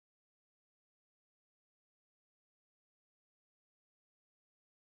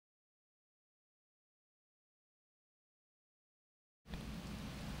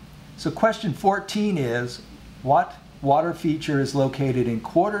So question 14 is, what water feature is located in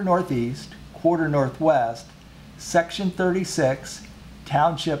quarter northeast, quarter northwest, section 36,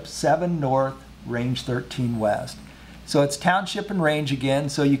 township 7 north, range 13 west? So it's township and range again,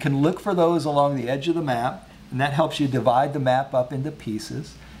 so you can look for those along the edge of the map, and that helps you divide the map up into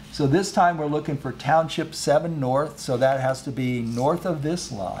pieces. So this time we're looking for township 7 north, so that has to be north of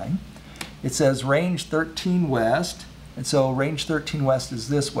this line. It says range 13 west, and so range 13 west is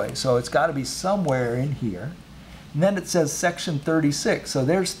this way, so it's got to be somewhere in here. And then it says section 36, so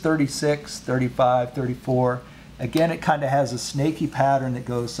there's 36, 35, 34. Again, it kind of has a snaky pattern that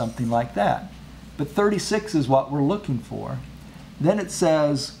goes something like that. But 36 is what we're looking for. Then it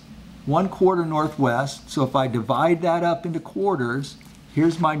says 1 quarter northwest, so if I divide that up into quarters,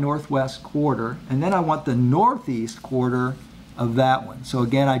 here's my northwest quarter, and then I want the northeast quarter of that one. So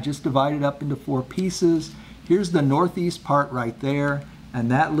again, I just divide it up into 4 pieces. Here's the northeast part right there,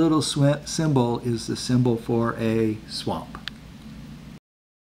 and that little symbol is the symbol for a swamp.